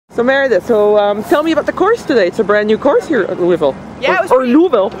So Meredith, tell me about the course today. It's a brand new course here at Louisville. Yeah,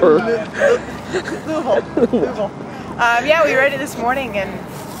 Louisville. Louisville. Yeah, we rode it this morning and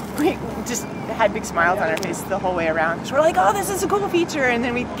we just had big smiles on our faces the whole way around. Because we're like, oh, this is a cool feature, and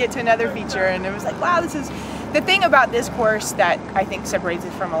then we get to another feature, and it was like, wow, this is... The thing about this course that I think separates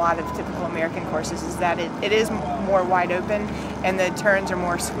it from a lot of typical American courses is that it is more wide open, and the turns are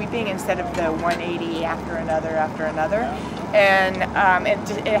more sweeping instead of the 180 after another, and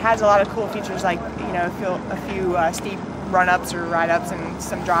it has a lot of cool features like, you know, a few steep run-ups or ride-ups and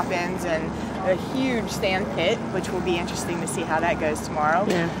some drop-ins and a huge stand pit, which will be interesting to see how that goes tomorrow.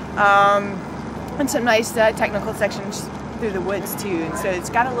 Yeah. And some nice technical sections through the woods too, and so it's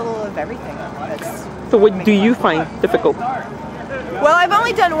got a little of everything. So what do you find difficult? Well, I've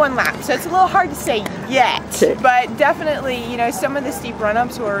only done one lap, so it's a little hard to say yet. Okay. But definitely, you know, some of the steep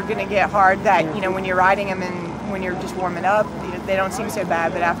run-ups are going to get hard that, you know, when you're riding them and when you're just warming up, you know, they don't seem so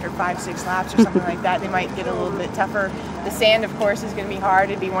bad, but after 5-6 laps or something like that, they might get a little bit tougher. The sand, of course, is going to be hard.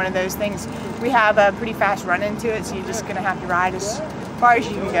 It'd be one of those things. We have a pretty fast run into it, so you're just going to have to ride as far as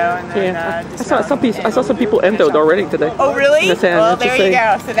you can go. And then, I saw some people entered already today. Oh, really? In the sand, well, there you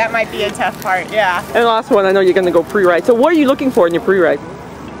go. So that might be a tough part, yeah. And the last one, I know you're going to go pre-ride. So what are you looking for in your pre-ride?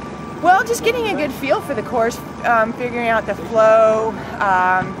 Well, just getting a good feel for the course, figuring out the flow,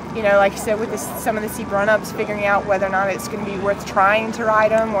 you know, like I said, with some of the steep run-ups, figuring out whether or not it's going to be worth trying to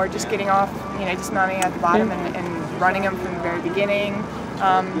ride them or just getting off, you know, dismounting at the bottom and running them from the very beginning.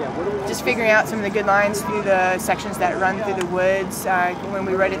 Just figuring out some of the good lines through the sections that run through the woods. When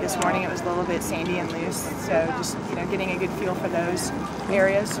we rode it this morning, it was a little bit sandy and loose, so just, you know, getting a good feel for those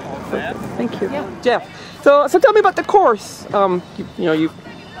areas. Thank you. Yeah. Geoff, so tell me about the course. You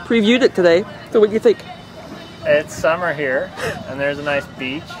previewed it today, so what do you think? It's summer here, and there's a nice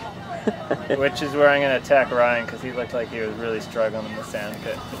beach, which is where I'm going to attack Ryan, because he looked like he was really struggling in the sand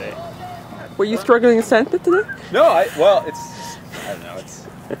pit today. Were you struggling in the sand pit today? No, I don't know,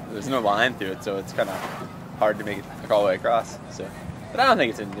 there's no line through it, so it's kind of hard to make it all the way across. So, but I don't think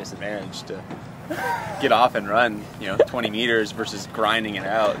it's a disadvantage to get off and run, you know, 20 meters versus grinding it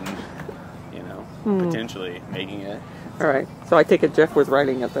out and, you know, potentially making it. All right, so I take it Geoff was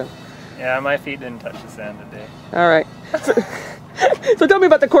riding it then. Yeah, my feet didn't touch the sand today. All right. So tell me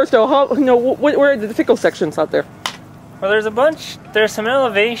about the course though. How, you know, where are the difficult sections out there? Well, there's some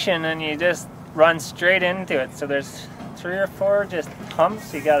elevation, and you just run straight into it. So there's 3 or 4 just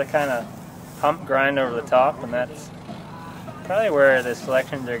humps. You got to kind of hump grind over the top, and that's probably where the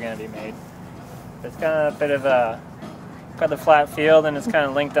selections are going to be made. It's kind of a bit of a got the flat field, and it's kind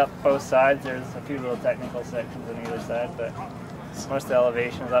of linked up both sides. There's a few little technical sections on either side, but most of the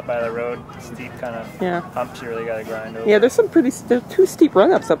elevation is up by the road. Steep kind of humps you really got to grind over. Yeah, there's 2 steep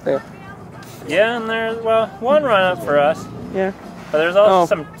run-ups up there. Yeah, and there's, well, one run-up for us. Yeah. But there's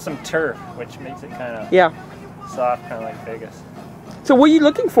also some turf, which makes it kind of soft, kind of like Vegas. So what are you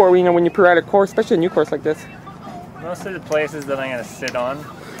looking for, you know, when you pre-ride a course, especially a new course like this? Mostly the places that I'm going to sit on,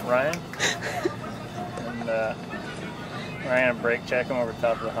 Ryan. And we're going to brake check them over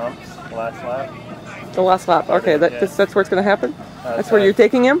top of the humps, the last lap. The last lap, okay, that's where it's going to happen? That's where you're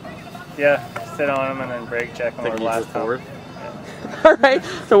taking him? Yeah, sit on them and then brake check them over the last hump. Yeah. All right,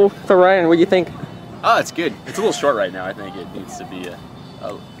 so Ryan, what do you think? Oh, it's good. It's a little short right now. I think it needs to be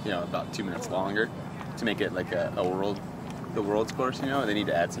you know, about 2 minutes longer to make it like the world's course. You know, they need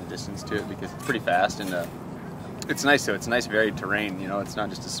to add some distance to it because it's pretty fast, and it's nice. So it's nice varied terrain. You know, it's not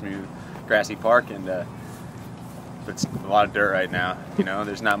just a smooth grassy park, and it's a lot of dirt right now. You know,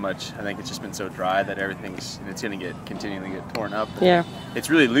 there's not much. I think it's just been so dry that it's going to continually get torn up. Yeah. It's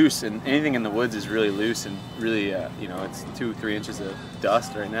really loose, and anything in the woods is really loose and really, you know, it's 2-3 inches of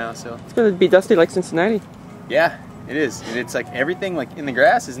dust right now. So it's going to be dusty like Cincinnati. Yeah, it is. And it's like everything like in the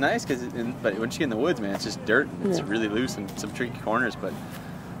grass is nice, but once you get in the woods, man, it's just dirt. And it's really loose and some tricky corners, but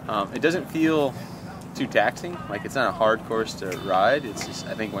it doesn't feel too taxing. Like, it's not a hard course to ride. It's just,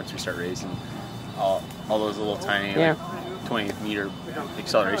 I think once we start racing, all those little tiny like 20 meter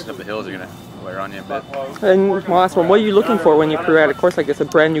accelerations up the hills are going to wear on you a bit. And last one, what are you looking for when you pre-ride a course like this, a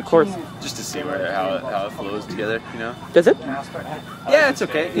brand new course? Just to see how it flows together, you know. Does it? Yeah, it's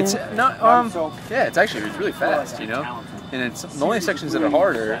okay. It's not. Yeah, it's really fast, you know. And it's the only sections that are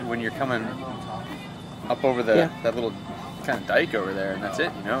harder when you're coming up over that little kind of dike over there, and that's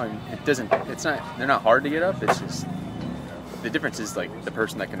it, you know. And they're not hard to get up. It's just the difference is like the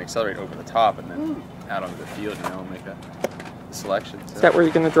person that can accelerate over the top and then out onto the field, you know, make a selection. So. Is that where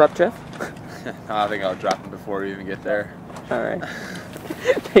you're going to drop Geoff? I think I'll drop him before we even get there. All right.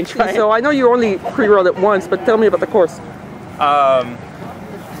 Thanks, Ryan. So I know you only pre-rode it once, but tell me about the course.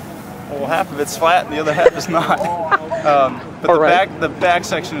 Well, half of it's flat and the other half is not. But the back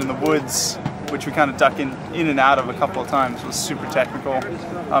section in the woods, which we kind of duck in and out of a couple of times, was super technical,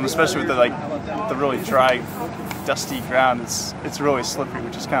 especially with the really dry, dusty ground. It's really slippery,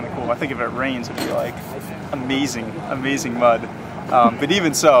 which is kind of cool. I think if it rains, it'd be like amazing mud. But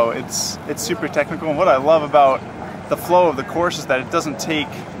even so, it's super technical. And what I love about the flow of the course is that it doesn't take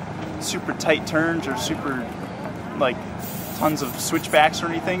super tight turns or super like tons of switchbacks or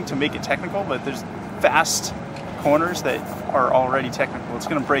anything to make it technical, but there's fast corners that are already technical. It's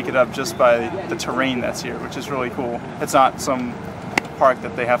going to break it up just by the terrain that's here, which is really cool. It's not some park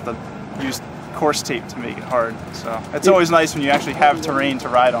that they have to use course tape to make it hard. So it's always nice when you actually have terrain to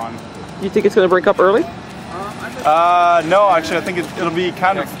ride on. You think it's going to break up early? No, actually, I think it'll be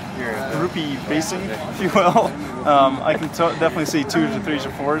kind of groupy racing, if you will. I can definitely see 2s or 3s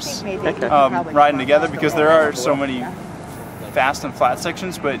or 4s riding together, because there are so many fast and flat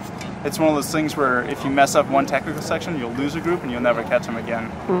sections, but it's one of those things where if you mess up one technical section, you'll lose a group and you'll never catch them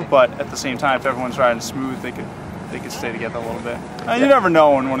again. But at the same time, if everyone's riding smooth, they could stay together a little bit. You never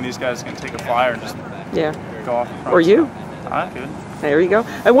know when one of these guys is going to take a flyer and just go off the front. Or you. Ah, good. There you go.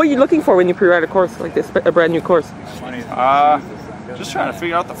 And what are you looking for when you pre-ride a course like this, a brand new course? Just trying to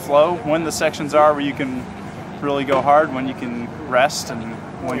figure out the flow, when the sections are where you can really go hard, when you can rest, and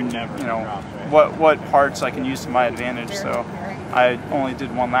when what parts I can use to my advantage. So I only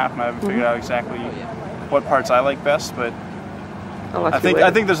did one lap and I haven't figured out exactly what parts I like best, but I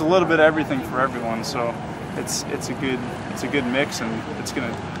think there's a little bit of everything for everyone. So it's a good mix, and it's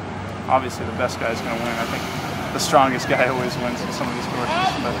gonna, obviously the best guy's gonna win. I think the strongest guy always wins in some of these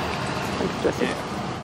courses. But, yeah.